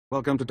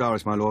Welcome to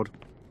Taris, my lord.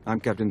 I'm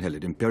Captain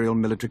Hellid, Imperial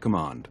Military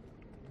Command.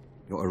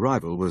 Your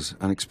arrival was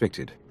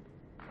unexpected.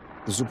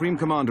 The Supreme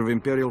Commander of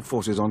Imperial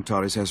Forces on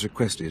Taris has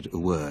requested a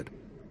word.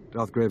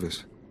 Darth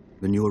Gravis,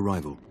 the new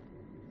arrival.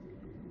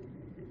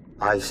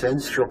 I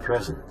sense your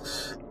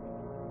presence.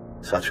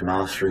 Such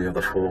mastery of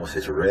the Force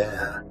is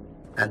rare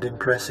and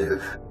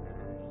impressive.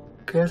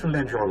 Care to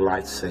lend your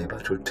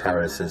lightsaber to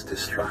Taris's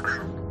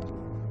destruction?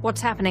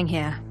 What's happening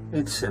here?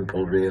 It's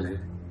simple, really.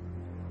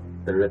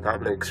 The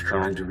Republic's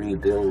trying to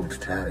rebuild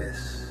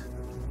Taris.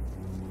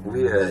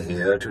 We're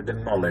here to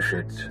demolish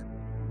it.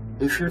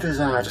 If you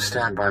desire to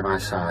stand by my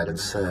side and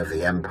serve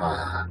the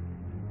Empire,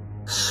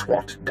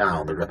 swat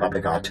down the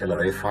Republic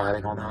artillery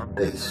firing on our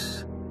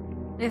base.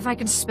 If I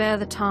could spare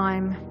the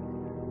time.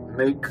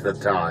 Make the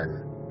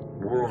time.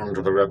 Wound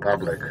the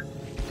Republic.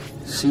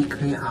 Seek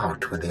me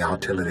out when the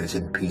artillery's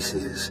in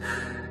pieces,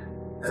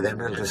 and then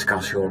we'll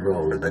discuss your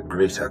role in the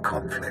greater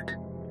conflict.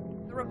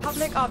 The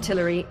Republic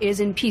artillery is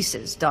in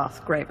pieces,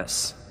 Darth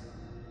Gravis.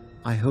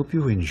 I hope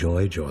you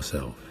enjoyed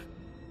yourself.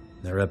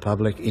 The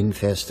Republic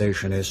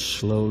infestation is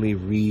slowly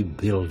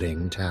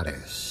rebuilding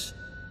Taris.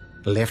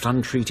 Left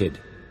untreated,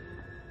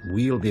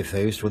 we'll be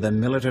faced with a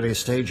military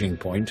staging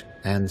point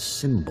and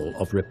symbol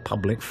of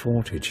Republic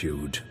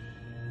fortitude.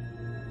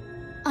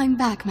 I'm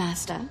back,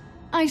 Master.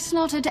 I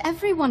slaughtered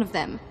every one of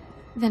them,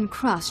 then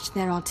crushed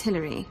their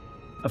artillery.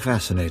 A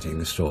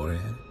fascinating story.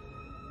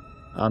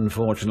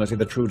 Unfortunately,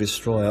 the true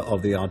destroyer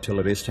of the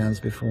artillery stands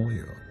before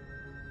you.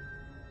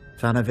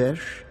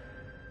 Thanavesh,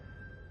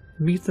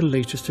 meet the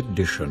latest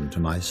addition to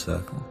my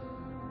circle.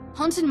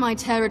 Hunt in my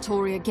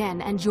territory again,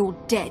 and you're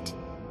dead.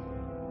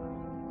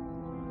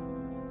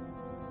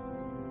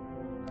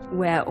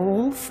 We're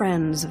all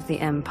friends of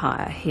the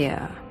Empire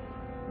here.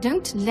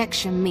 Don't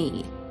lecture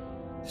me.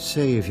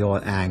 Save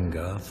your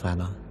anger,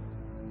 Thana.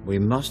 We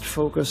must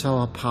focus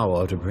our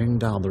power to bring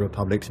down the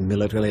Republic's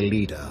military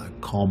leader,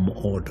 Com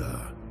Order.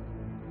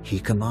 He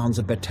commands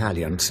a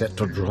battalion set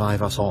to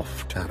drive us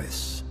off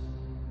Taris.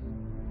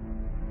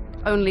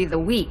 Only the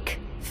weak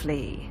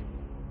flee.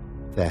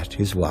 That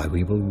is why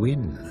we will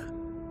win.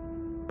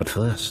 But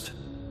first,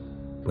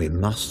 we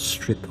must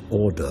strip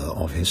Order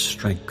of his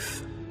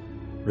strength.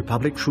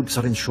 Republic troops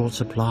are in short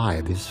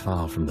supply this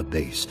far from the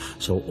base,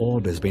 so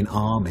Order's been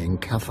arming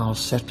Cathar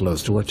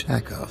settlers to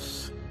attack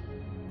us.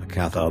 The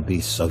Cathar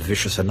beasts are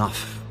vicious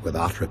enough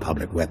without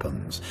Republic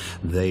weapons.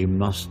 They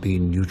must be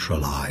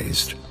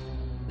neutralized.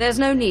 There's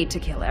no need to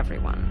kill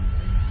everyone.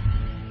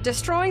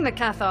 Destroying the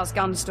Cathar's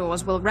gun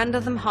stores will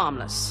render them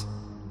harmless.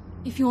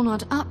 If you're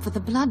not up for the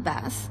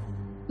bloodbath,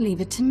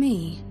 leave it to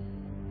me.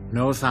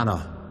 No,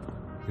 Thana.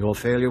 Your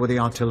failure with the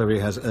artillery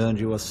has earned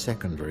you a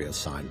secondary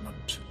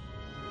assignment.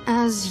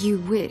 As you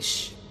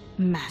wish,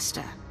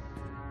 Master.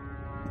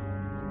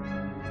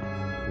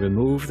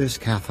 Remove this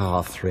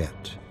Cathar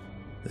threat.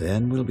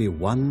 Then we'll be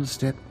one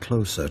step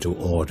closer to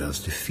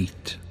Order's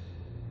defeat.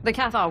 The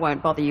Cathar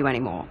won't bother you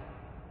anymore.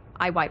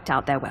 I wiped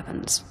out their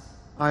weapons.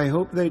 I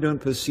hope they don't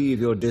perceive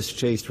your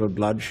distaste for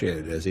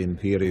bloodshed as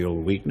Imperial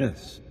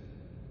weakness.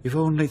 If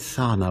only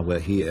Thana were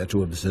here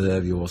to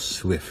observe your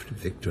swift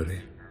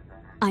victory.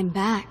 I'm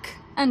back,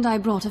 and I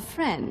brought a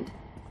friend.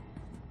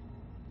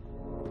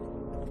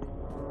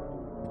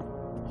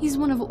 He's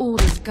one of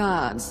Order's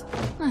guards.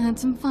 I had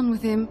some fun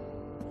with him.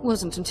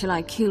 Wasn't until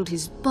I killed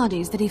his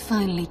buddies that he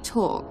finally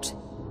talked.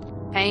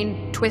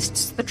 Pain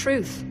twists the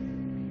truth.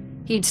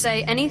 He'd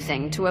say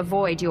anything to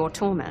avoid your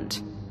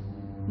torment.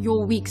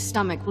 Your weak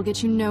stomach will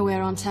get you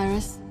nowhere on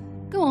Taris.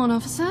 Go on,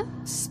 officer.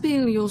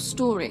 Spill your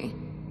story.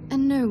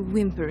 And no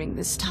whimpering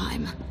this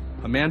time.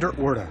 Commander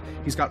Orda.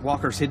 He's got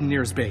walkers hidden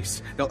near his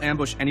base. They'll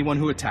ambush anyone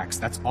who attacks.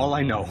 That's all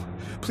I know.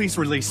 Please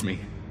release me.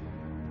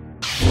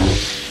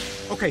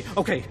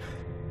 Okay.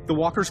 The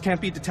walkers can't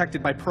be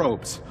detected by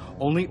probes.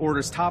 Only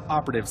Order's top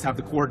operatives have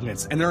the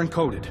coordinates, and they're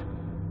encoded.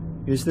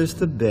 Is this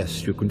the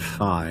best you can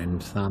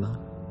find, Thana?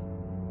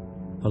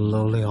 A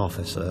lowly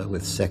officer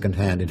with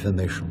second-hand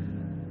information?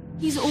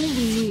 He's all we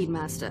need,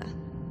 Master.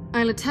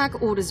 I'll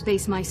attack Order's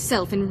base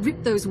myself and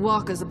rip those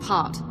walkers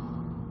apart.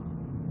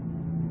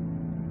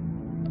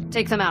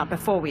 Take them out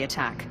before we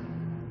attack.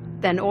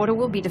 Then Order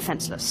will be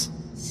defenseless.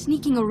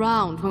 Sneaking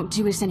around won't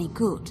do us any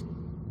good.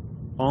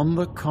 On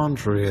the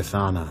contrary,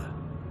 Thana.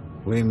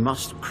 We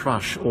must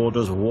crush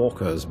Order's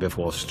walkers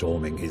before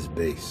storming his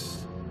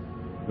base.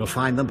 We'll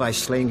find them by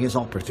slaying his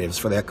operatives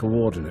for their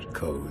coordinate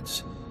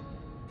codes.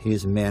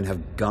 His men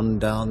have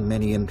gunned down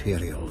many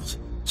Imperials,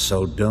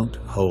 so don't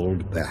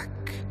hold back.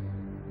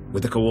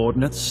 With the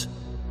coordinates,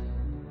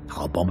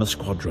 our bomber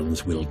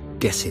squadrons will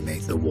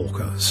decimate the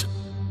walkers.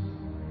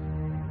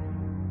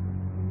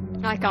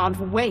 I can't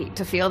wait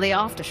to feel the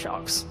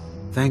aftershocks.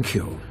 Thank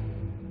you.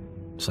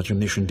 Such a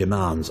mission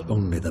demands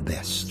only the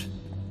best.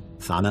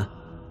 Thana,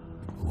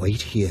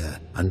 wait here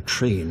and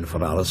train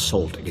for our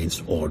assault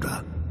against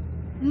Order.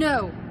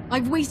 No!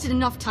 I've wasted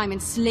enough time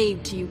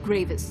enslaved to you,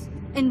 Gravis.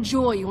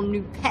 Enjoy your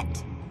new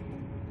pet.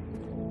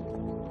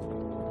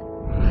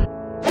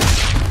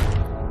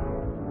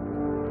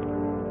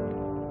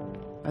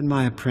 And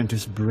my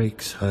apprentice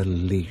breaks her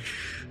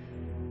leash.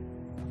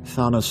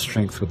 Thana's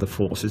strength with the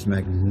Force is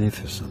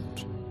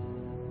magnificent,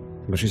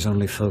 but she's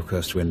only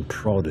focused when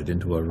prodded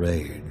into a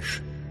rage.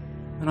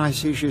 And I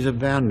see she's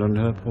abandoned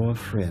her poor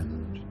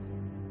friend.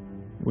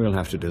 We'll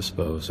have to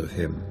dispose of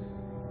him.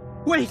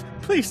 Wait!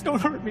 Please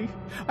don't hurt me!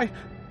 I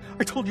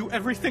told you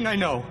everything I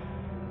know.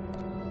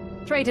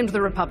 Trade him to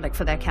the Republic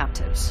for their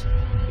captives.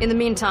 In the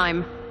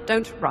meantime,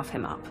 don't rough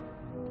him up.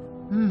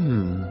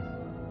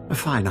 A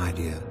fine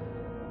idea.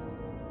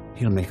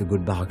 He'll make a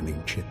good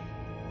bargaining chip.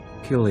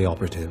 Kill the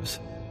operatives,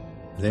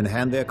 then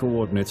hand their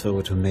coordinates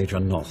over to Major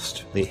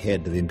Nost, the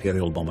head of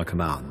Imperial Bomber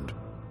Command.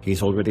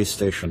 He's already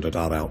stationed at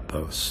our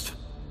outpost.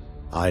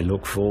 I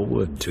look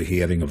forward to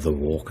hearing of the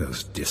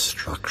Walker's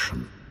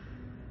destruction.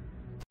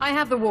 I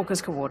have the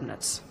Walker's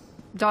coordinates.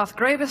 Darth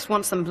Gravis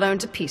wants them blown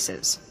to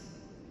pieces.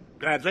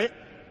 Gladly.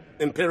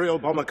 Imperial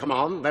Bomber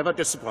Command never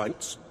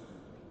disappoints.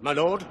 My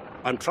lord,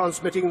 I'm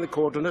transmitting the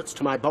coordinates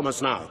to my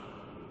bombers now.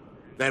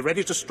 They're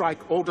ready to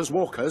strike Order's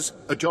walkers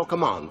at your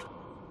command.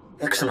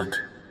 Excellent.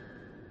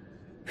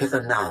 Hit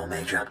them now,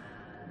 Major.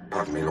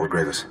 Pardon me, Lord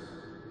Gravis.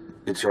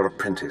 It's your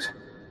apprentice.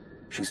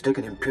 She's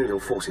taken Imperial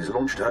forces,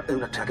 launched her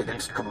own attack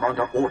against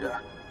Commander Order.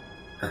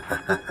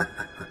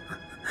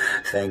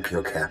 Thank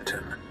you,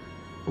 Captain.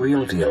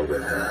 We'll deal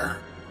with her.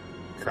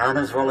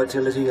 Thana's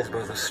volatility is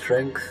both a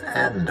strength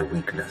and a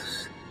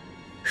weakness.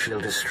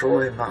 She'll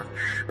destroy much,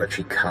 but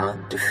she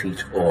can't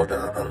defeat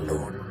Order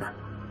alone.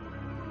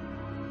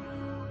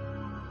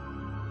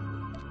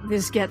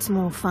 This gets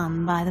more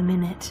fun by the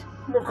minute.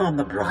 Look on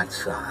the bright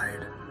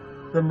side.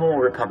 The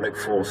more Republic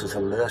forces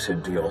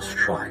alerted to your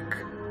strike,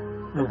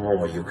 the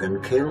more you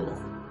can kill.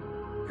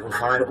 You'll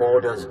find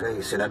Order's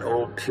base in an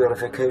old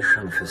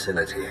purification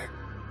facility.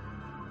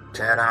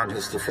 Tear down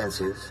his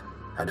defenses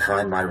and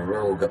find my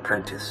rogue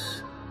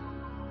apprentice.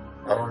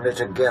 Only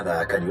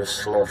together can you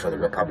slaughter the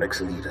Republic's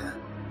leader.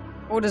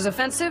 Order's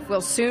offensive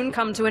will soon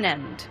come to an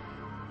end.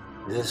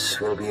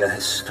 This will be a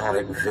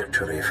historic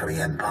victory for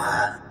the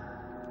Empire.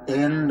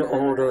 End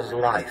Order's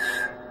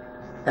life.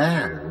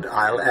 And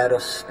I'll add a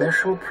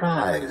special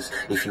prize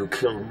if you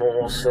kill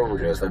more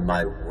soldiers than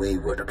my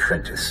wayward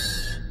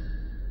apprentice.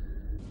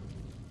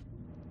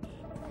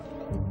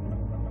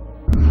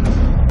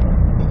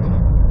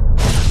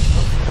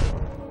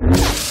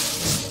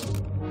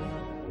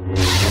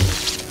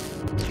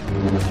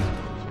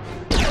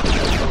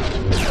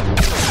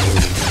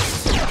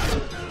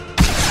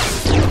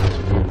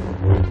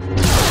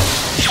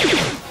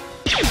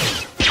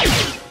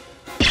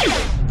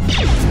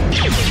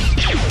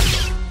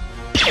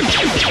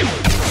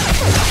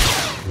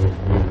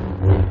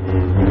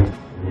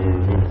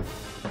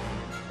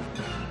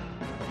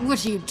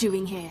 What are you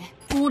doing here?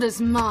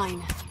 Order's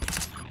mine.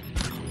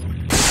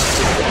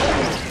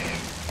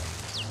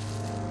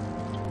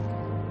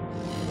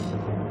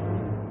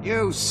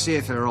 You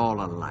Sith are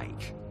all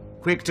alike.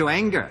 Quick to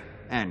anger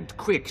and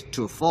quick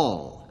to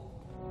fall.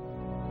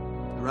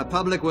 The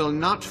Republic will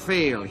not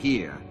fail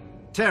here.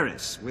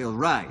 Taris will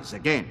rise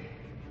again.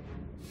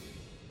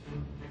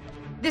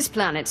 This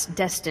planet's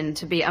destined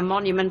to be a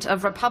monument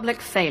of Republic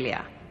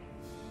failure.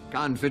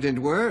 Confident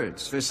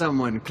words for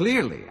someone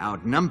clearly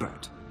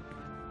outnumbered.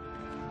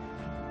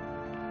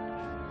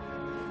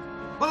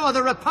 For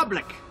the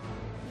Republic!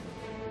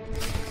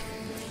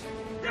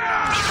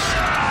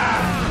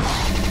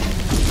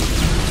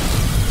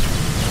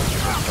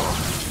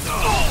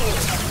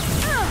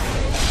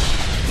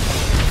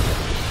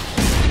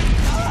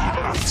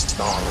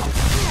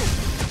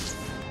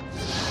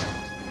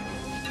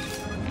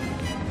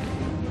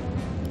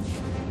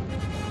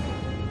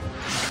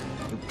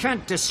 You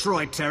can't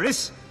destroy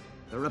Taris.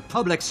 The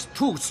Republic's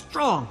too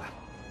strong.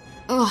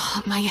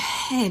 Ugh, my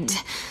head.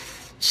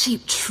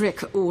 Cheap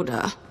trick,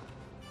 Order.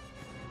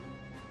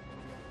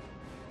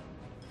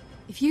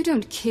 If you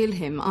don't kill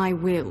him, I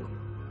will.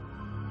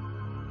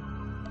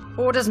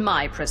 Order's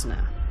my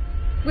prisoner.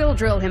 We'll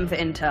drill him for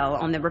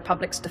intel on the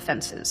Republic's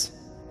defenses.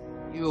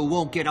 You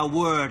won't get a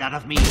word out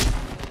of me.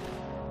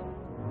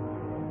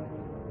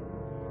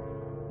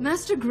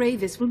 Master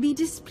Gravis will be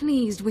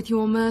displeased with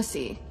your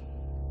mercy.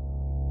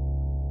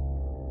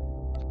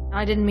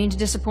 I didn't mean to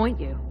disappoint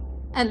you.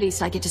 At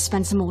least I get to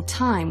spend some more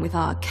time with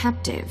our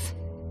captive.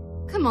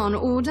 Come on,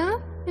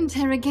 Order.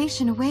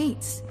 Interrogation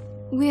awaits.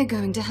 We're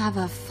going to have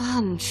a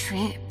fun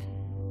trip.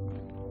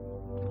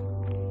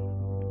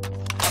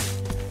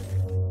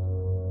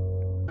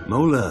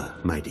 Mola,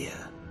 my dear.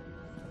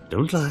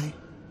 Don't lie.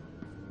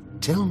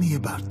 Tell me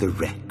about the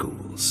rat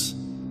ghouls.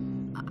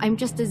 I'm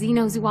just a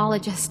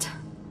xenozoologist.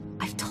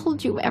 I've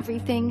told you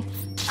everything.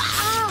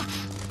 Ah!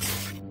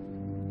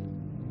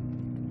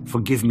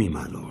 Forgive me,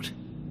 my lord.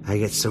 I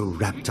get so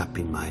wrapped up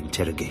in my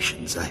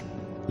interrogations, I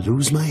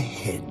lose my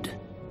head.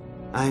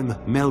 I'm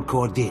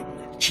Melkor Din,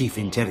 Chief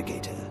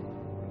Interrogator.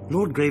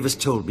 Lord Gravis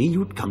told me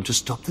you'd come to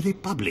stop the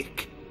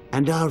Republic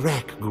and our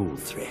rat ghoul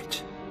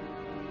threat.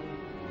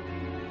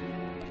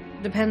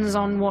 Depends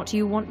on what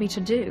you want me to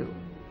do.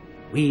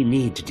 We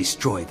need to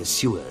destroy the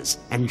sewers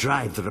and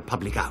drive the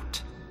Republic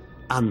out.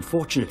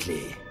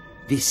 Unfortunately,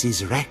 this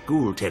is rat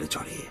ghoul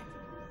territory.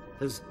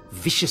 Those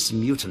vicious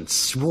mutants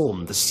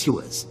swarm the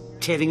sewers,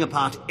 tearing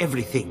apart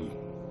everything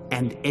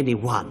and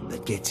anyone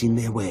that gets in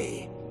their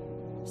way.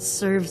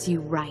 Serves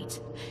you right.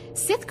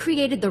 Sith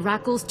created the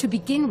Rackles to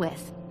begin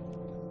with.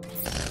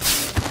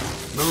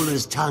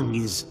 Mola's tongue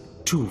is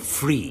too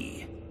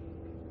free.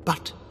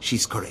 But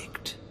she's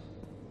correct.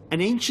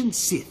 An ancient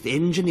Sith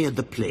engineered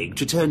the plague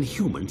to turn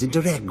humans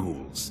into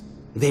Raggools,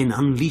 then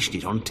unleashed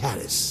it on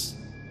Taris.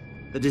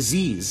 The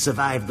disease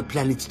survived the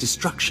planet's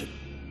destruction.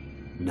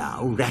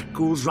 Now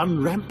Raggools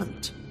run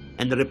rampant,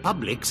 and the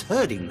Republic's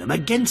herding them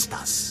against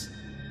us.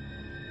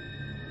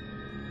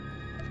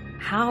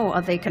 How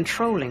are they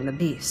controlling the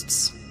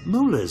beasts?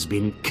 Mola's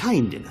been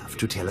kind enough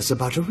to tell us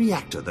about a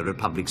reactor the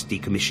Republic's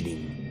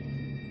decommissioning.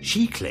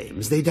 She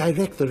claims they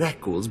direct the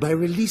Raggools by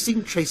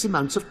releasing trace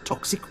amounts of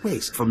toxic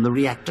waste from the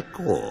reactor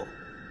core.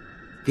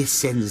 This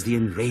sends the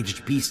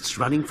enraged beasts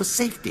running for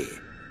safety,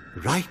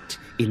 right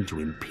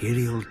into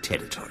Imperial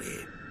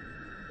territory.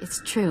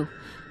 It's true.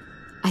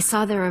 I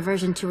saw their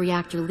aversion to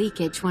reactor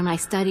leakage when I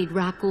studied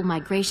Rackle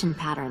migration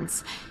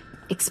patterns.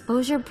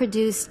 Exposure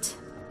produced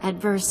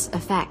adverse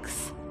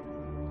effects.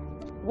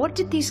 What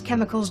did these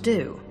chemicals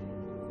do?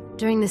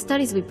 During the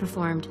studies we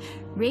performed,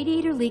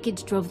 radiator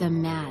leakage drove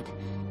them mad.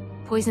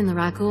 Poison the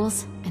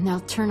Raggools, and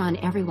they'll turn on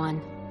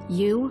everyone.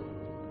 You,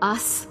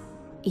 us,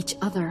 each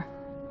other.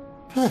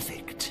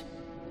 Perfect.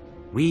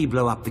 We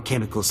blow up the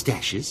chemical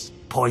stashes,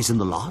 poison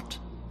the lot.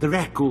 The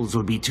Raggools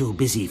will be too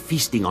busy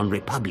feasting on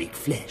Republic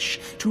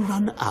flesh to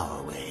run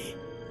our way.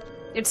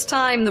 It's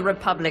time the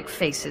Republic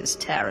faces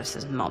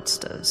Taris's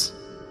monsters.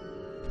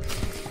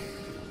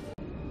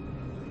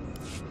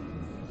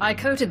 I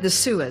coated the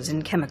sewers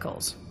in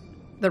chemicals.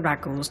 The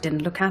Raggools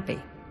didn't look happy.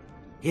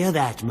 Hear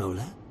that,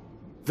 Mola?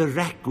 The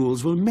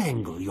Raggools will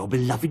mangle your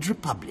beloved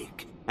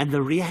Republic, and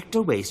the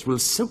reactor waste will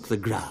soak the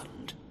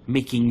ground,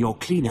 making your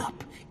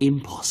cleanup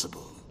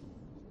impossible.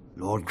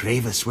 Lord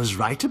Gravis was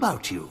right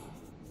about you.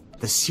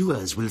 The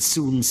sewers will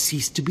soon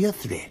cease to be a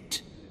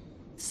threat.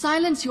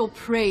 Silence your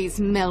praise,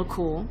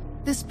 Melkor.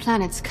 This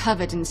planet's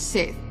covered in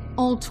Sith,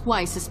 all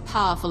twice as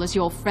powerful as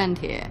your friend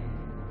here.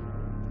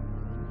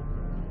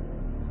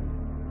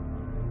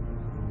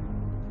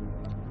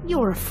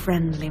 You're a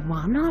friendly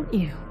one, aren't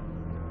you?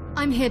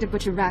 I'm here to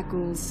butcher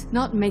Raggools,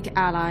 not make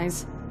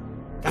allies.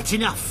 That's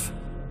enough!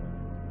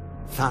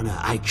 Thana,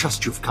 I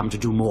trust you've come to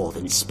do more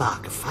than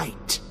spark a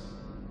fight.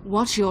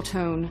 Watch your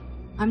tone.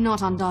 I'm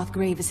not on Darth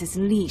Gravis's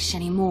leash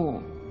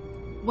anymore.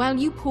 While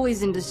you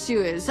poisoned the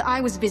sewers,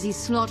 I was busy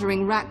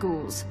slaughtering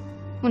Raggools.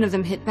 One of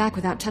them hit back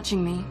without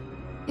touching me.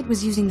 It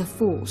was using the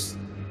Force.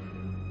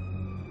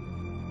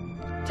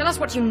 Tell us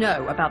what you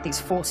know about these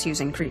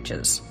Force-using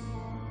creatures.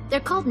 They're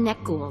called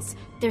Nekguls.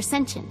 They're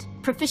sentient,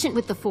 proficient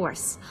with the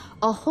Force.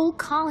 A whole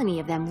colony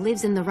of them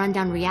lives in the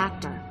rundown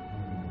reactor.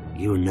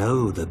 You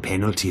know the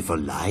penalty for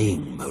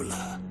lying,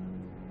 Mola.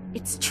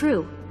 It's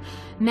true.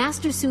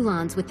 Master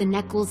Sulan's with the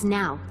Nekguls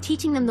now,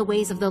 teaching them the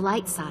ways of the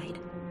light side.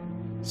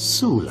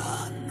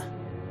 Sulan.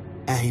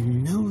 I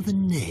know the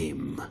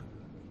name.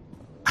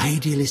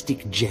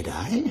 Idealistic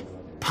Jedi?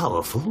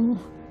 Powerful?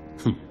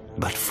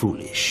 But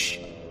foolish.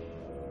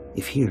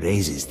 If he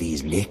raises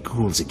these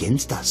Nekguls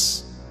against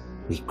us,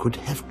 we could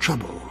have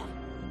trouble.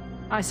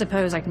 I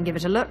suppose I can give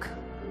it a look.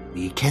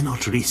 We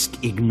cannot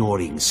risk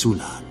ignoring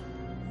Sulan.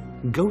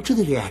 Go to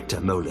the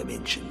reactor Mola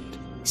mentioned.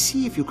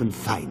 See if you can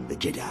find the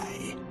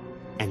Jedi.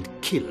 And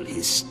kill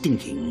his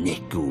stinking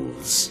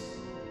Nekguls.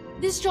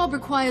 This job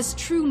requires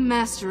true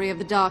mastery of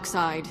the dark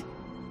side.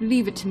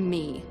 Leave it to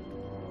me.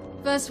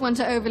 First one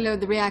to overload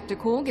the reactor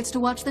core gets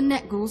to watch the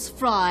Nekguls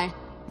fry.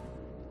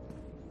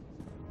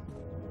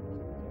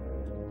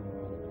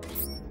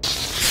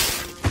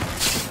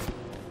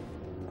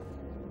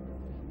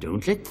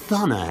 Don't let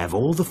Thana have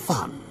all the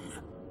fun.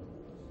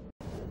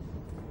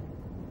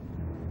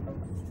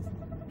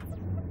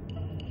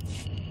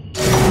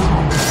 Hear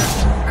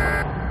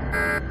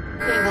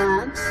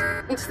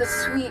that? It's the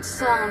sweet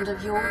sound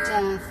of your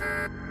death.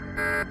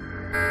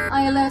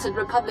 I alerted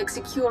Republic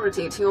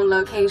security to your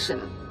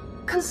location.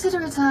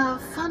 Consider it a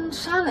fun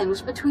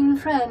challenge between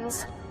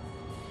friends.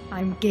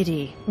 I'm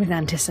giddy with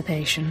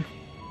anticipation.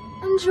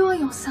 Enjoy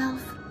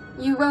yourself.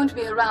 You won't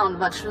be around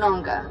much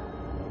longer.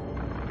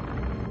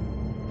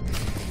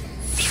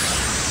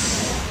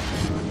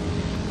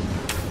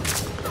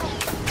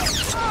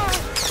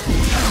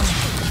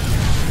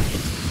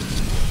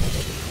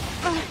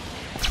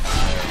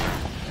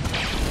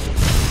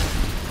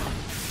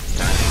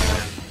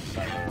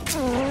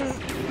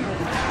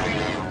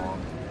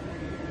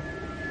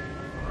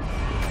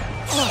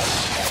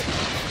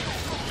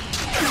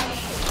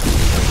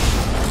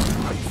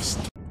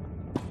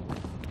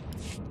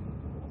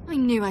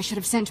 I knew I should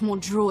have sent more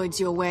droids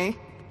your way.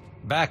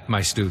 Back,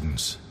 my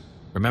students.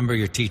 Remember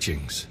your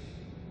teachings.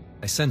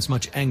 I sense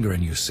much anger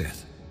in you,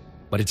 Sith.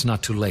 But it's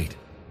not too late.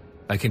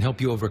 I can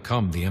help you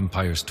overcome the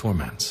Empire's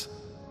torments.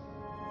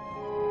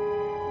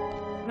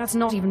 That's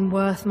not even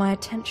worth my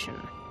attention.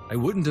 I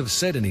wouldn't have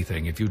said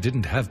anything if you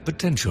didn't have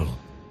potential.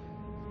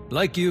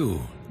 Like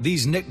you,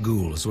 these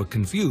Nekguls were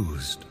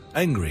confused,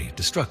 angry,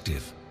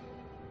 destructive.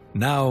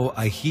 Now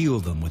I heal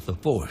them with the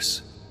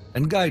Force,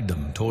 and guide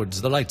them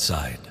towards the light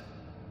side.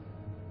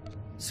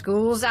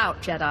 School's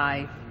out,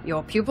 Jedi.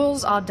 Your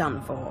pupils are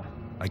done for.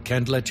 I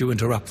can't let you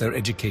interrupt their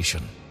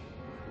education.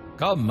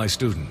 Come, my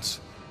students.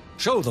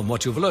 Show them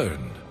what you've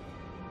learned.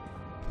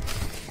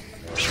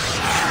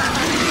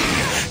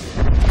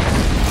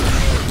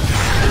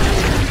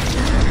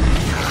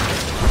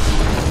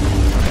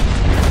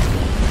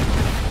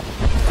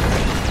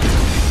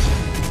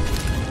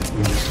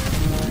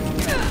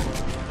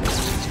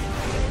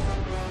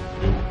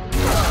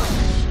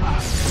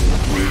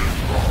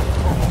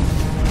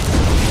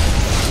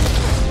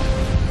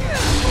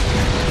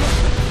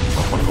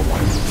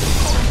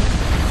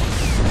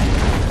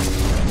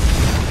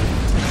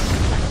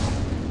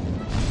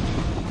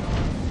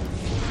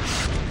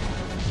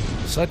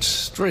 Such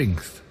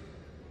strength.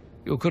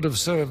 You could have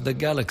served the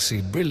galaxy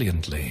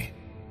brilliantly.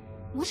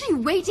 What are you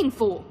waiting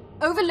for?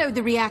 Overload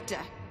the reactor.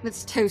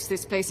 Let's toast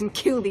this place and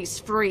kill these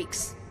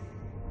freaks.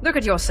 Look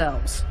at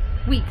yourselves.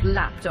 Weak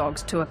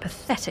lapdogs to a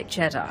pathetic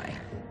Jedi.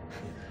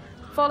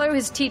 Follow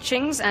his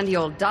teachings and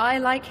you'll die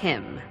like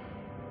him.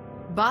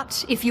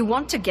 But if you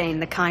want to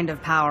gain the kind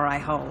of power I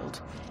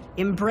hold,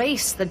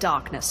 embrace the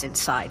darkness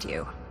inside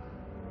you.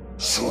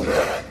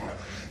 Sudan,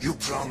 you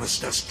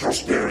promised us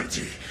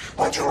prosperity,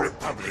 but your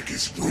republic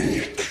is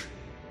weak.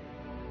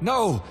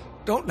 No!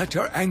 Don't let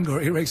your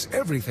anger erase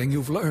everything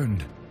you've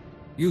learned.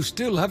 You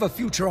still have a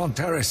future on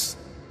Taris.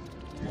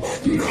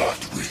 But not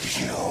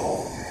with you.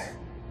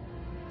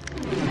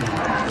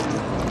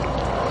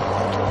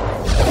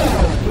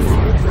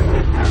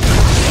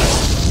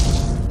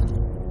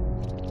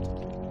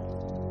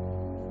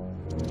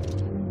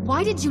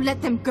 Why did you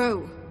let them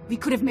go? We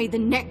could have made the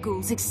net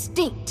ghouls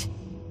extinct.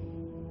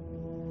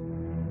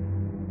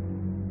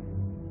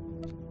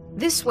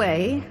 This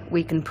way,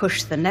 we can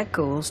push the net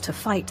ghouls to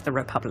fight the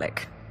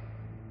Republic.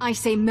 I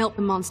say melt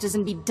the monsters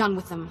and be done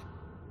with them.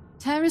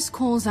 Taris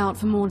calls out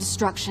for more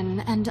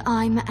destruction, and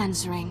I'm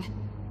answering.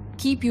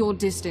 Keep your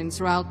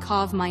distance or I'll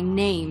carve my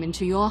name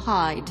into your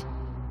hide.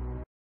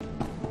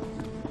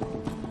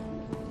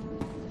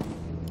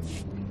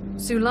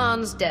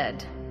 Sulan's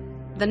dead.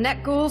 The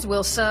net ghouls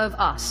will serve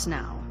us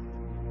now.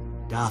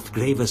 Darth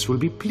Gravis will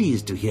be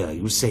pleased to hear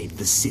you saved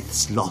the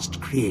Sith's lost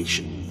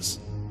creations.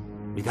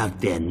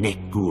 Without their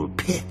net ghoul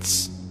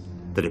pets,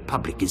 the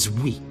Republic is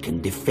weak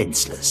and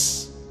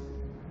defenseless.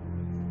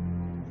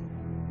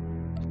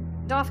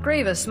 Darth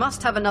Gravis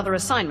must have another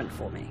assignment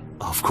for me.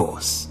 Of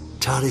course.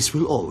 Taris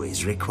will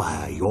always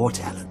require your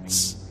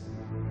talents.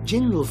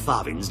 General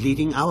Farvin's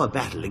leading our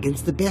battle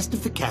against the best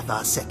of the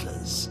Cathar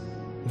settlers.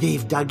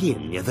 They've dug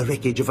in near the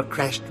wreckage of a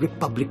crashed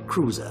Republic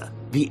cruiser,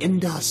 the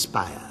Endar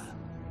Spire.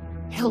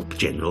 Help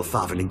General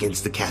Farvin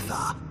against the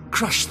Cathar,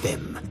 crush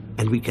them,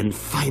 and we can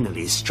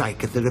finally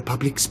strike at the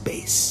Republic's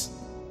base.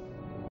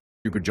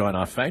 You could join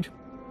our fight.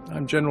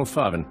 I'm General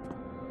Farvin.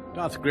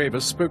 Darth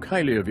Gravis spoke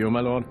highly of you, my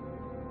lord.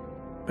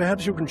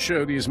 Perhaps you can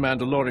show these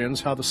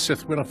Mandalorians how the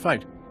Sith win a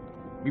fight.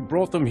 We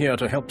brought them here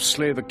to help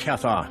slay the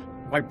Cathar,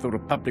 wipe the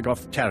Republic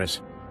off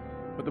Taris.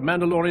 But the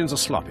Mandalorians are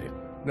sloppy.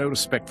 No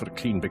respect for a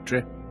clean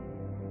victory.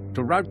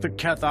 To rout the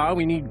Cathar,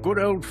 we need good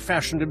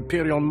old-fashioned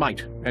Imperial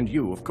might, and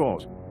you, of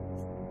course.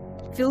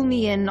 Fill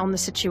me in on the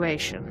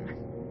situation.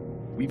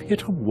 We've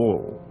hit a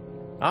wall.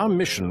 Our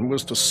mission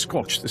was to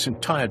scorch this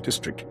entire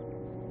district.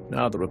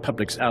 Now the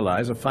Republic's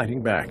allies are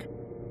fighting back.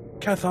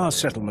 Cathar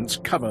settlements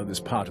cover this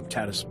part of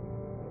Taris.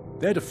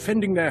 They're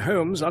defending their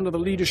homes under the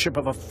leadership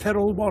of a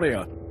feral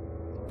warrior.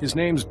 His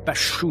name's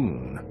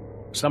Bashoon.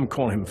 Some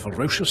call him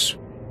ferocious,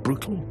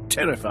 brutal,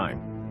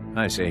 terrifying.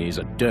 I say he's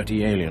a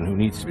dirty alien who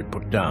needs to be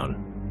put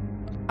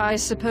down. I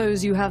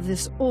suppose you have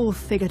this all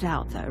figured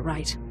out, though,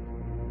 right?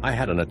 I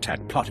had an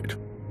attack plotted.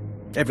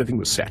 Everything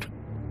was set.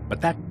 But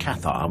that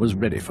Cathar was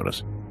ready for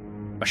us.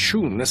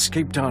 Bashoon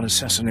escaped our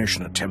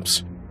assassination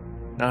attempts.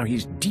 Now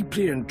he's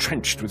deeply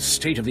entrenched with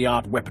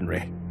state-of-the-art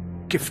weaponry.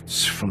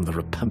 Gifts from the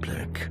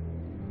Republic.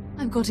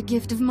 I've got a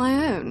gift of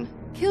my own.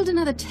 Killed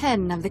another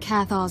 10 of the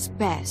Cathar's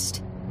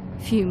best.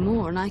 Few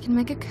more and I can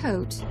make a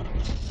coat.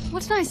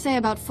 What did I say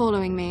about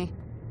following me?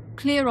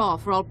 Clear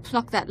off or I'll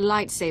pluck that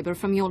lightsaber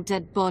from your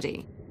dead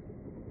body.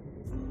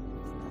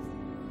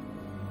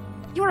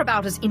 You're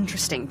about as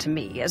interesting to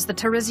me as the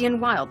Tarisian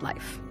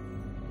wildlife.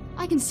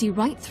 I can see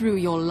right through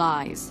your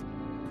lies.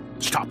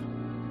 Stop.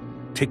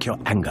 Take your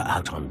anger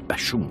out on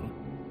Bashoon.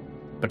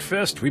 But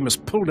first, we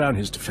must pull down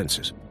his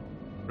defenses.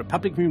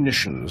 Republic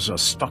munitions are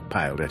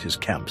stockpiled at his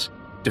camps,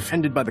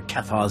 defended by the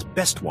Cathar's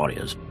best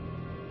warriors.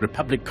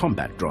 Republic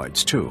combat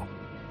droids, too.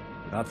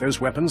 Without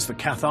those weapons, the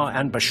Cathar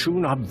and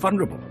Bashoon are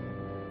vulnerable.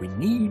 We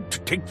need to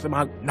take them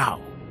out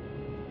now.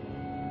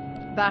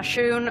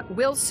 Bashoon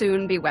will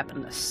soon be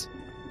weaponless.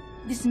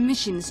 This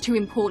mission's too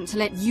important to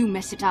let you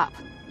mess it up.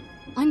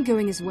 I'm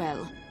going as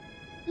well.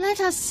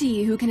 Let us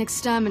see who can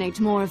exterminate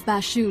more of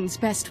Bashoon's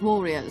best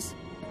warriors.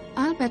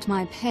 I'll bet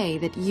my pay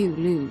that you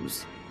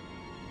lose.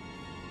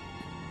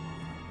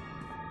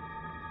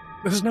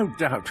 There's no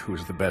doubt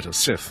who's the better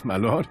Sith, my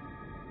lord.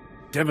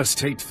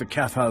 Devastate the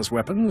Cathar's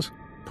weapons,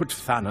 put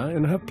Thana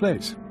in her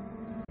place.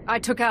 I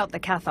took out the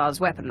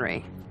Cathar's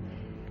weaponry.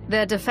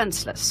 They're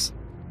defenseless.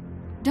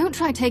 Don't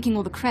try taking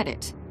all the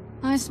credit.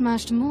 I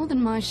smashed more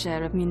than my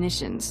share of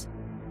munitions.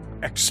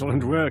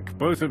 Excellent work,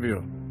 both of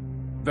you.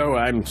 Though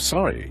I'm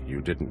sorry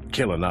you didn't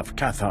kill enough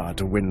Cathar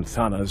to win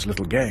Thana's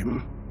little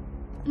game.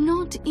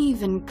 Not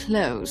even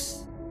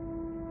close.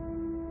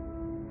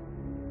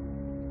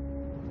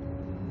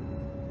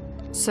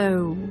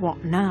 So,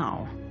 what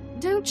now?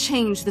 Don't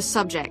change the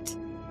subject.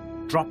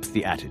 Drop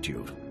the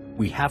attitude.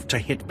 We have to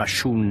hit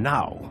Bashoon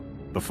now,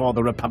 before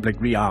the Republic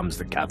rearms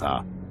the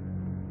Cathar.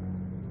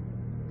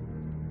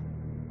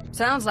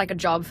 Sounds like a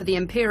job for the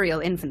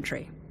Imperial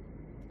Infantry.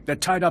 They're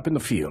tied up in the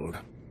field.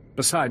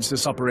 Besides,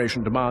 this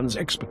operation demands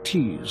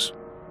expertise.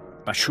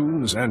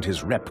 Bashoon's earned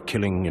his rep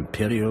killing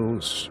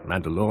Imperials,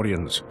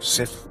 Mandalorians,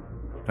 Sith,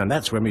 and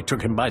that's when we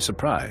took him by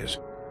surprise.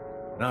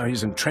 Now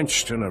he's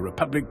entrenched in a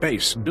Republic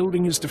base,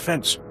 building his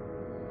defense.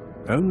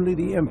 Only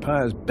the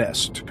Empire's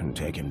best can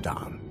take him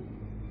down.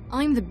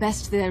 I'm the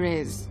best there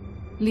is.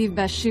 Leave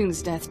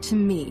Bashoon's death to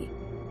me.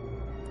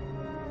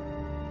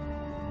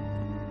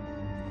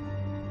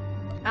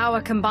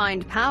 Our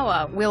combined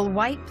power will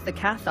wipe the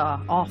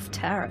Cathar off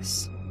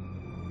Taris.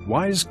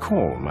 Wise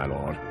call, my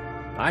lord.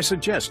 I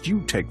suggest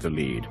you take the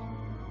lead.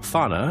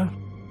 Thana,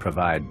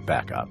 provide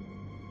backup.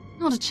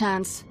 Not a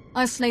chance.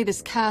 I'll slay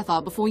this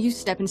Cathar before you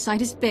step inside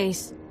his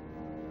base.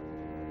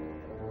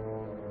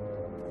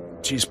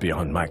 She's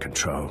beyond my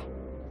control.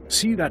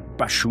 See that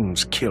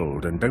Bashoon's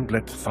killed and don't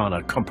let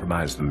Thana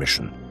compromise the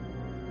mission.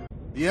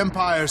 The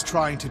Empire's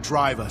trying to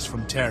drive us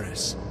from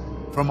Taris,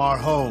 from our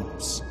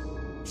homes.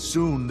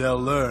 Soon they'll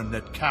learn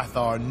that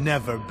Cathar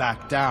never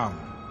back down.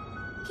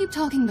 Keep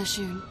talking,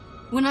 Bashoon.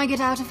 When I get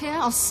out of here,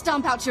 I'll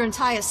stomp out your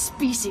entire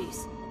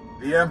species.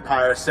 The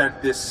Empire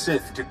sent this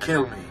Sith to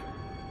kill me,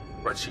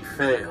 but she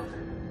failed.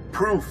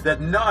 Proof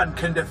that none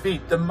can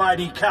defeat the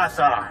mighty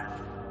Cathar.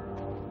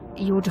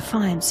 Your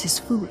defiance is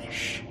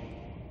foolish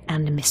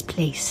and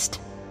misplaced.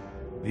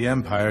 The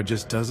Empire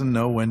just doesn't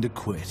know when to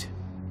quit.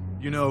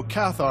 You know,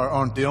 Cathar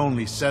aren't the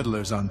only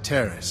settlers on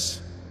Taris.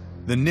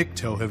 The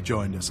Nikto have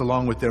joined us,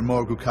 along with their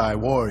Morgukai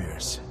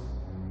warriors.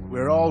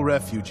 We're all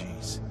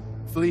refugees,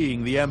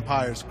 fleeing the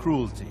Empire's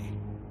cruelty.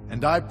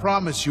 And I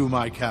promise you,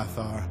 my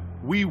Cathar,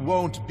 we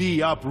won't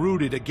be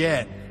uprooted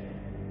again.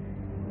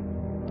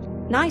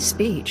 Nice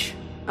speech.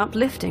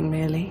 Uplifting,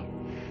 really.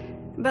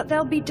 But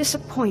they'll be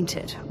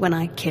disappointed when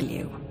I kill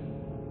you.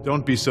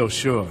 Don't be so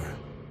sure.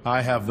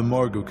 I have the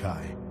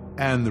Morgukai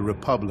and the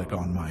Republic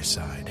on my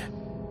side.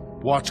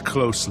 Watch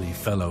closely,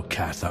 fellow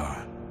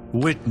Cathar.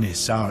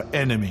 Witness our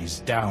enemy's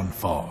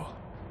downfall.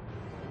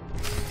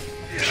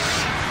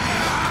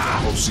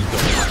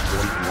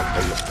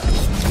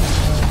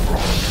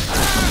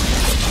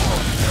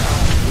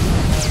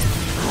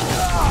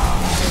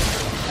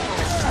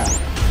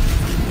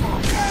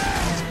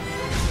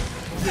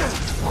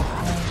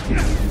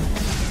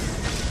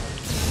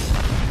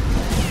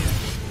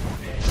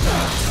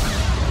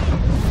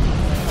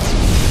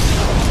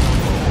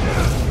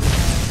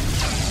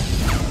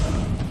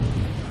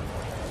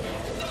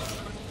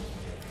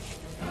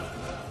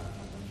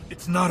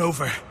 It's not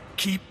over.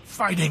 Keep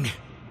fighting.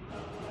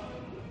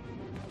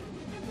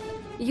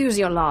 Use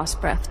your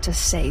last breath to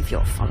save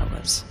your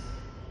followers.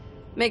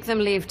 Make them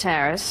leave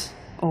Taris,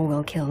 or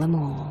we'll kill them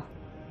all.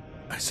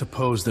 I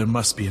suppose there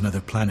must be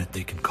another planet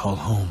they can call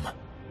home.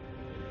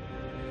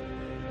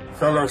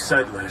 Fellow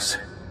settlers,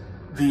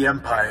 the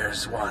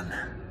Empire's won.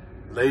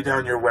 Lay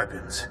down your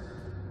weapons.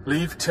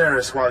 Leave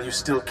Taris while you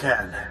still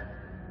can.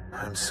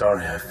 I'm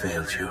sorry I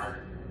failed you.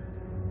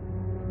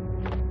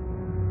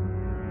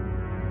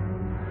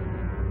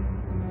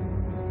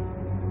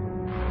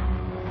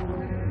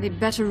 They'd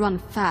better run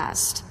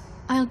fast.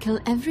 I'll kill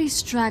every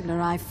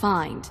straggler I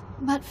find.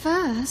 But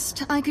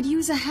first, I could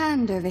use a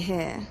hand over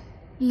here.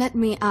 Let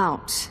me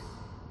out.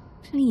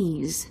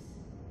 Please.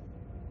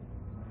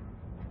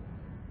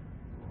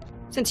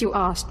 Since you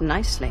asked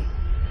nicely.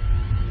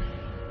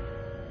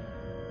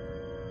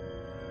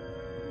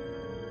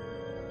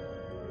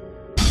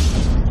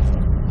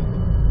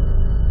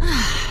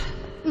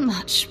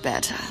 Much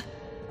better.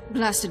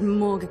 Blasted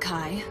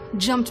Morgukai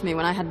jumped me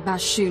when I had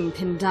Bashoon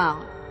pinned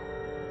down.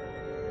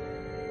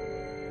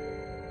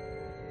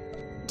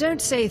 Don't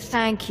say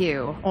thank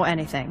you or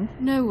anything.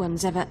 No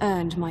one's ever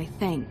earned my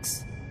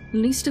thanks.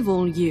 Least of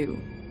all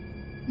you.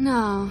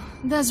 Now,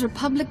 there's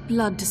Republic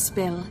blood to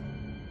spill.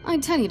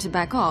 I'd tell you to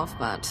back off,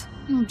 but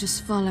you'll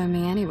just follow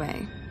me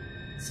anyway.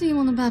 See you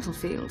on the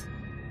battlefield.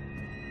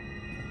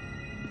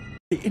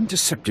 They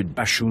intercepted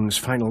Bashoon's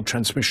final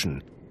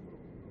transmission.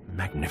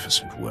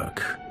 Magnificent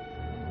work.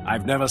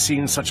 I've never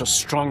seen such a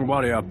strong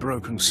warrior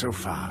broken so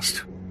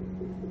fast.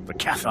 The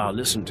Cathar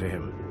listened to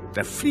him.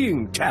 They're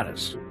fleeing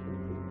Taris.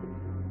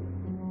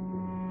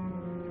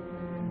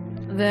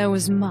 There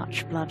was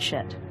much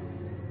bloodshed.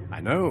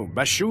 I know.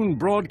 Bashoon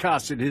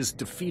broadcasted his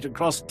defeat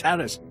across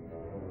Taris.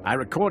 I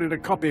recorded a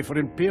copy for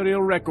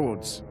Imperial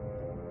records.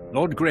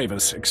 Lord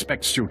Gravis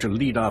expects you to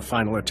lead our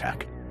final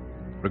attack.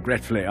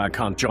 Regretfully, I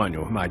can't join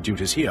you. My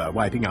duty's here,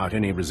 wiping out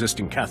any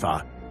resisting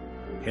Cathar.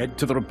 Head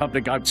to the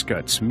Republic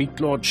outskirts, meet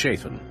Lord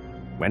Chathan.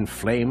 When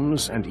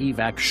flames and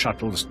evac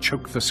shuttles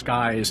choke the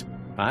skies,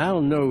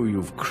 I'll know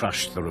you've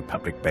crushed the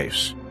Republic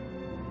base.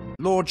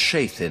 Lord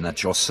Shathin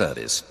at your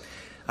service.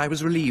 I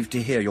was relieved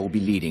to hear you'll be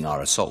leading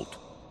our assault.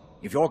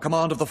 If your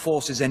command of the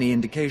Force is any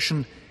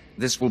indication,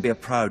 this will be a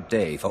proud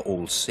day for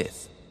all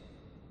Sith.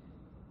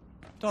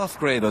 Darth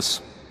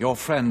Gravis, your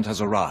friend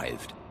has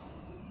arrived.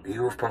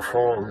 You've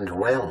performed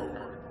well.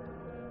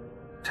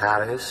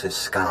 Taris is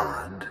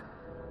scarred.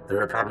 The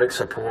Republic's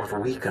support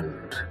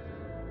weakened.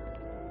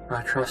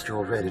 I trust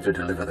you're ready to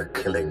deliver the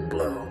killing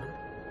blow.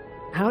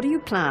 How do you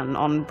plan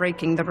on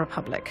breaking the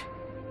Republic?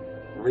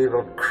 We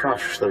will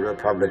crush the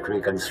Republic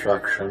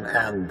reconstruction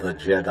and the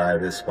Jedi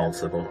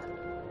responsible.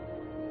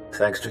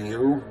 Thanks to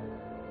you,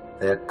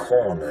 they're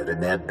cornered in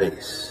their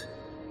base.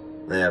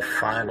 Their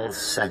final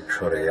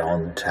sanctuary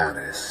on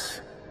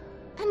Taris.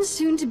 And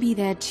soon to be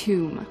their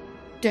tomb.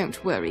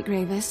 Don't worry,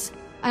 Gravis.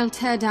 I'll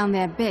tear down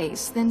their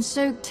base, then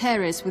soak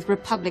Taris with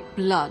Republic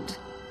blood.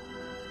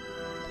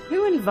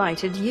 Who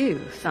invited you,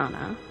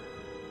 Thana?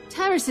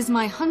 Taris is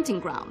my hunting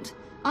ground.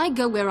 I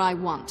go where I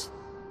want.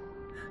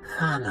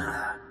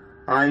 Thana,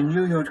 I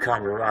knew you'd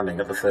come running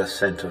at the first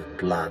scent of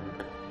blood.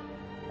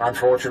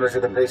 Unfortunately,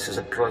 the base's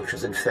approach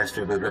is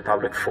infested with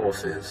Republic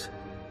forces.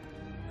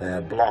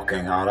 They're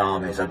blocking our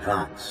army's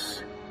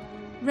advance.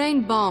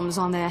 Rain bombs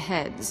on their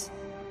heads.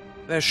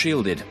 They're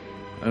shielded.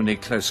 Only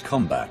close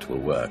combat will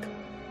work.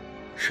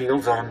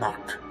 Shields or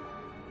not,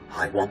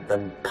 I want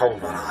them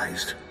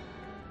pulverized.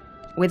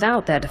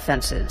 Without their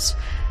defenses,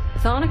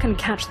 Thana can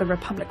catch the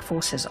Republic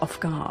forces off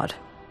guard.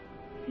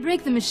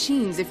 Break the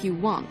machines if you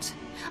want.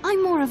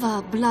 I'm more of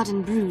a blood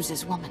and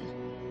bruises woman.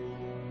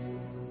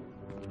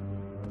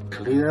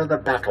 Clear the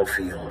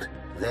battlefield,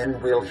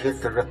 then we'll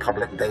hit the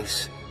Republic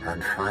base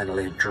and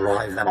finally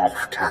drive them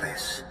off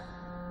Taris.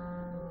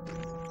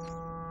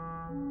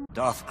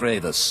 Darth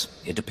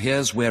Gravis, it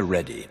appears we're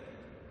ready.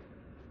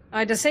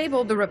 I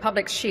disabled the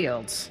Republic's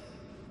shields.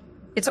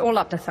 It's all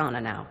up to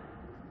Thana now.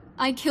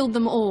 I killed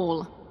them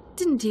all.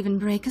 Didn't even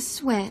break a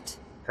sweat.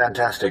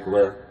 Fantastic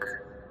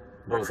work,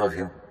 both of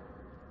you.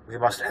 We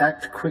must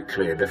act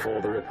quickly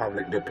before the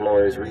Republic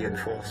deploys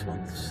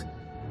reinforcements.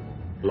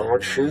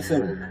 Lord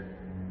Shathin,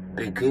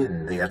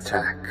 begin the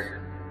attack.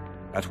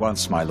 At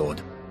once, my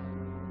lord.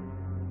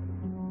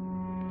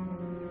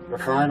 The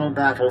final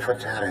battle for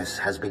Taris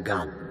has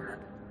begun.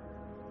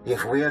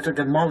 If we are to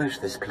demolish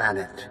this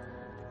planet,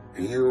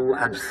 you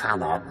and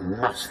Thana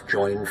must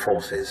join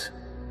forces.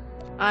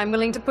 I'm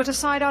willing to put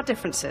aside our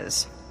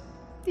differences.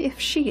 If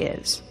she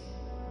is.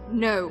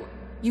 No.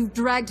 You've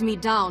dragged me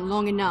down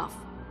long enough.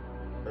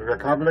 The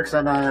Republic's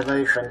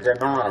annihilation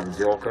demands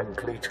your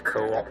complete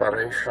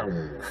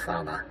cooperation,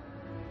 Thana.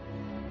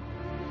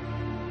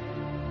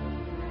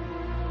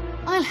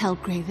 I'll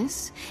help,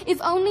 Gravis,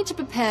 if only to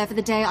prepare for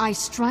the day I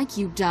strike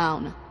you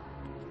down.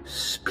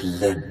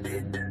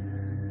 Splendid.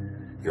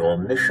 Your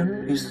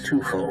mission is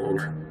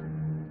twofold.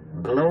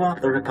 Blow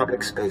up the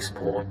Republic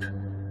spaceport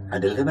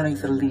and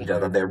eliminate the leader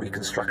of their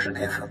reconstruction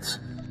efforts,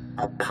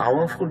 a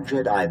powerful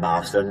Jedi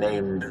Master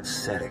named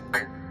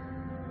Serek.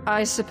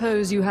 I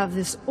suppose you have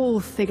this all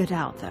figured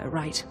out, though,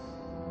 right?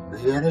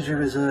 The energy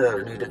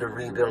reserve needed to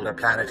rebuild a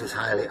planet is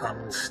highly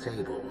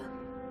unstable.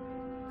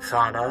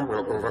 Thana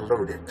will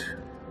overload it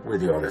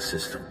with your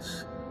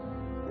assistance.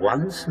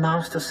 Once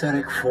Master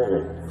Serek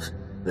falls,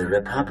 the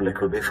Republic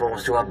will be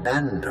forced to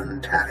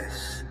abandon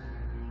Taris.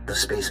 The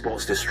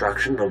spaceport's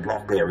destruction will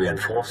block their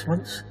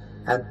reinforcements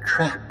and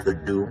trap the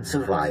doomed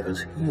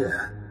survivors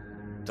here.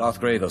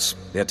 Darth Gravis,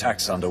 the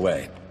attack's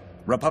underway.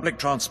 Republic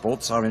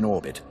transports are in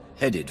orbit,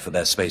 headed for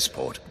their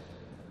spaceport.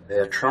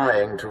 They're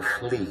trying to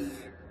flee.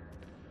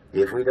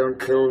 If we don't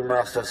kill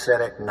Master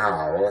Serek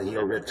now,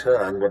 he'll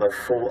return with a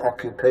full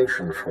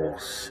occupation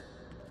force.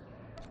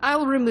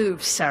 I'll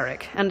remove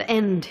Serek and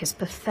end his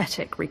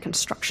pathetic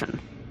reconstruction.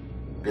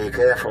 Be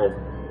careful.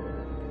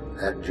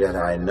 That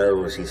Jedi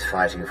knows he's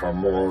fighting for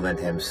more than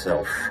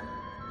himself.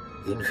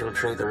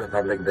 Infiltrate the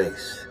Republic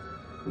base.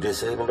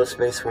 Disable the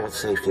spaceport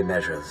safety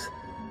measures.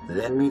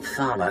 Then meet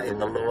Thana in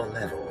the lower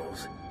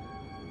levels.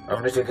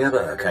 Only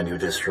together can you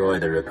destroy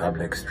the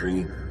Republic's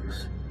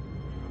dreams.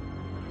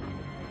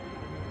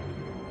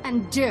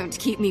 And don't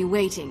keep me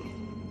waiting.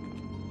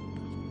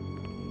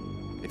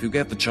 If you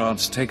get the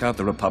chance, take out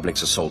the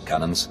Republic's assault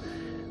cannons.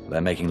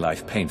 They're making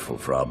life painful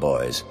for our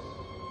boys.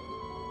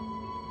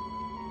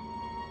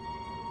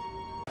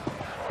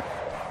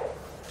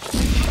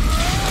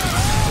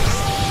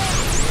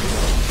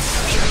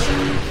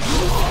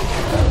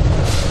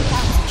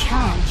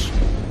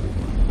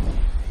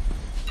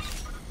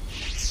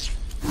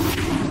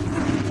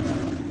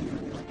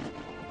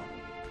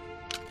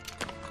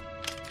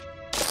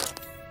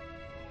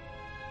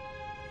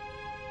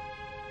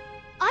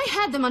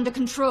 Them under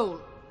control.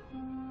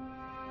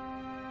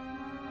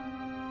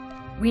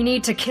 We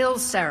need to kill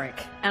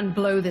Serek and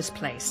blow this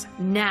place,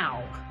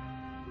 now.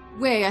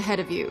 Way ahead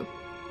of you.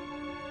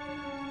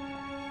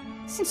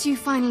 Since you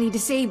finally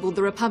disabled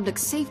the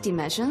Republic's safety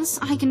measures,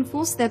 I can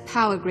force their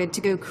power grid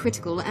to go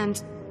critical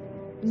and...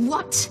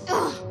 What?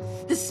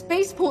 Ugh! The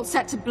spaceport's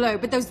set to blow,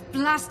 but those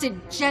blasted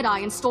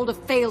Jedi installed a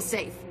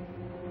failsafe.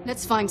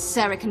 Let's find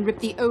Sarek and rip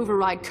the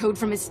override code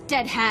from his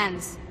dead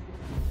hands.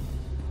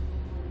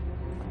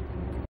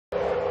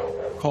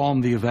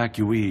 Calm the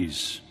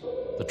evacuees.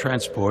 The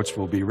transports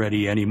will be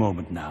ready any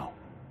moment now.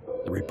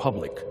 The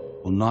Republic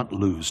will not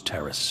lose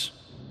Taris.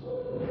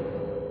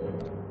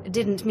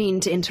 Didn't mean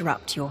to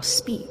interrupt your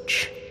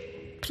speech.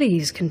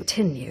 Please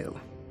continue.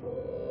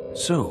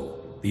 So,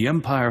 the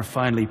Empire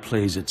finally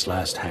plays its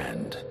last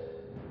hand.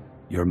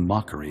 Your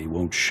mockery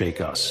won't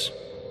shake us.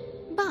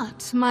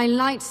 But my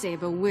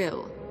lightsaber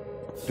will.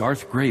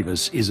 Darth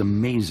Gravis is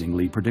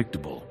amazingly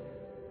predictable.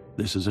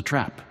 This is a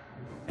trap,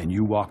 and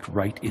you walked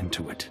right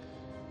into it.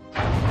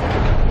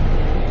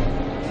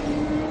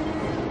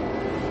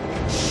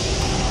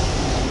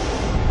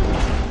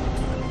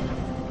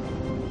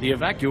 The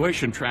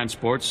evacuation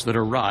transports that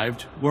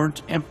arrived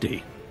weren't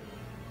empty.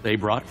 They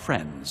brought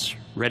friends,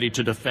 ready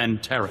to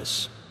defend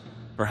Taris.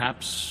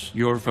 Perhaps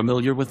you're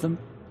familiar with them?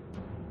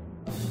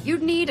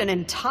 You'd need an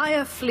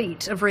entire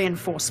fleet of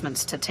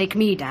reinforcements to take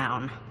me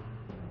down.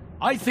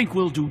 I think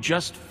we'll do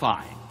just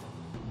fine.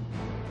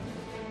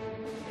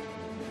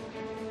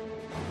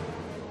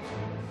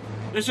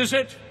 This is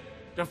it.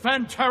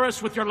 Defend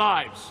Taris with your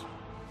lives.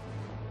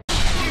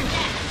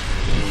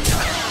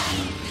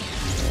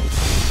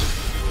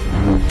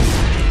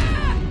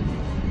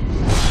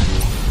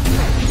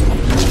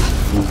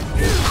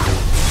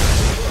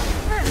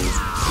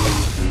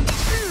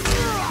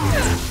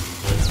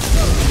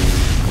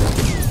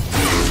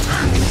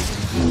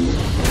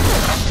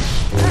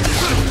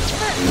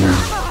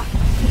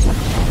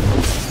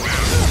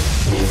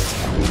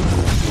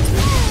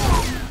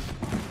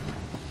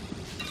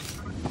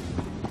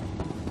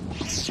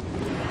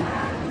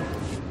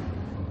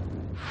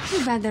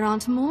 Too bad there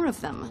aren't more of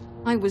them.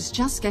 I was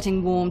just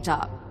getting warmed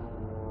up.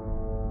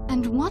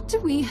 And what do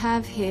we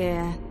have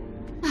here?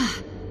 Ah,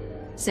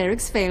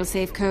 Sarek's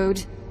failsafe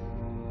code.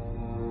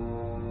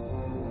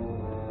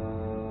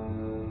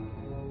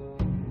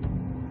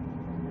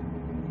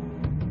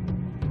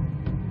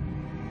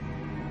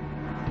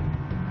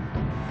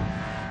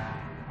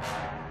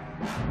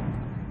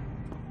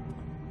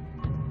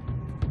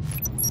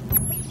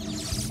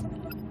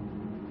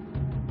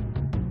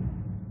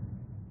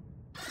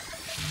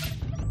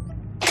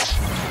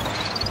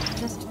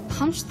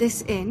 Punch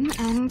this in,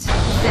 and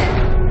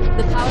there.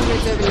 The power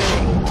grid's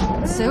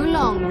overloading. So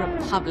long,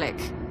 Republic.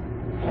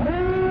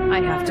 I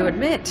have to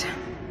admit,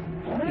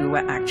 you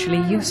were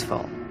actually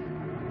useful.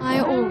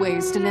 I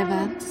always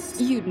deliver.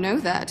 You'd know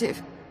that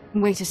if...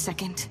 Wait a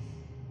second.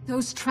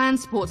 Those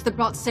transports that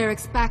brought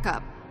Sarek's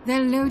backup,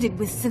 they're loaded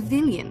with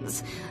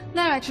civilians.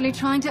 They're actually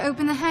trying to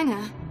open the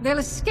hangar. They'll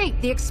escape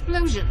the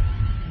explosion.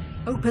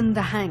 Open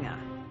the hangar.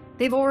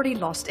 They've already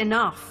lost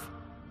enough.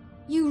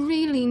 You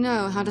really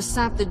know how to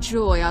sap the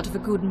joy out of a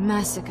good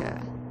massacre.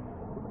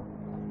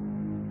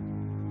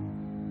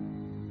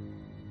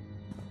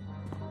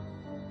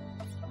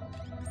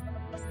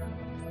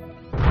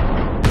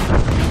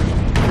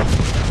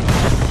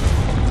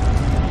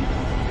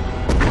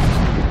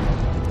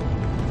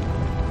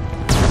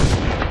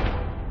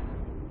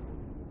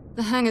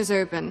 The hangar's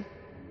open,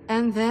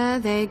 and there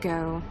they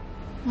go.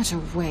 What a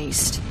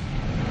waste.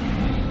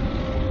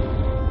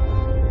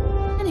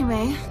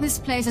 Anyway, this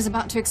place is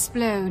about to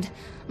explode.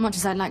 Much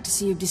as I'd like to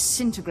see you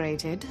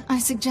disintegrated, I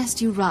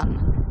suggest you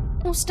run.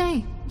 Or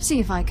stay, see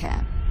if I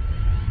care.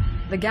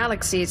 The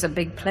galaxy is a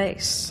big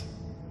place.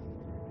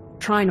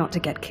 Try not to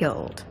get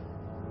killed.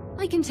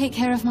 I can take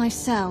care of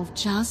myself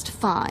just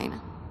fine.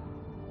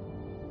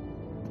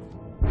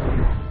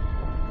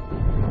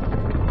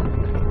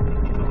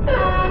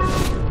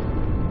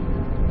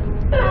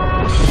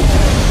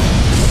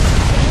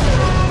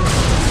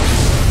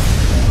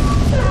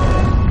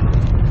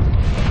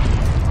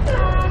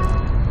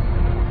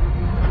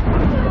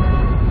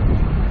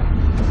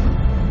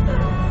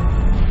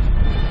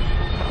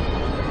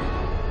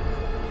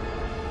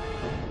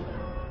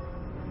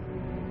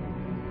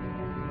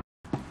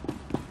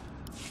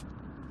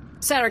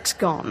 Sarek's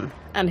gone,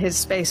 and his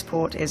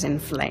spaceport is in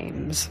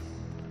flames.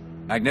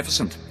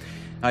 Magnificent.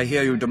 I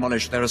hear you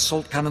demolished their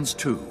assault cannons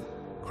too.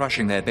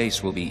 Crushing their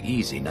base will be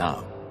easy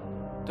now.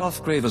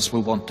 Darth Gravis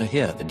will want to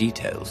hear the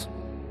details.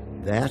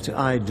 That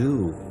I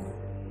do.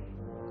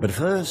 But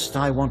first,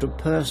 I want to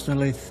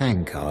personally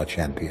thank our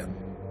champion.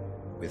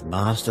 With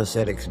Master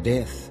Sarek's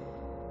death,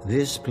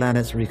 this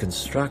planet's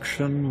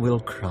reconstruction will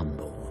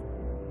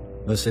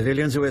crumble. The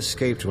civilians who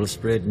escaped will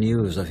spread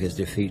news of his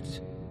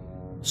defeat.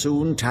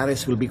 Soon,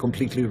 Taris will be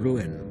completely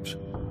ruined.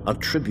 A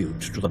tribute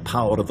to the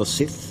power of the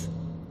Sith,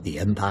 the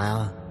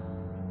Empire,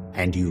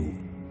 and you.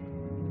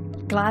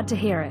 Glad to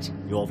hear it.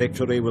 Your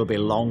victory will be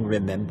long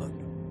remembered.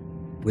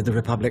 With the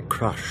Republic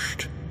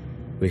crushed,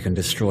 we can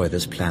destroy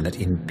this planet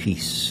in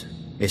peace,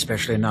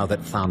 especially now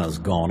that Thana's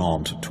gone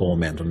on to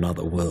torment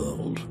another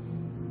world.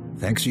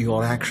 Thanks to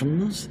your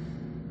actions,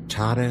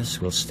 Taris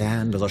will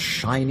stand as a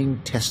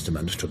shining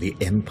testament to the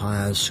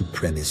Empire's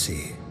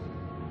supremacy.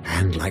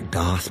 And like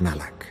Darth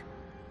Malak,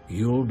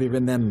 you'll be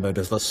remembered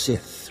as the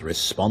Sith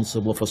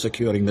responsible for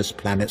securing this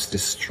planet's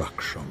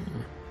destruction.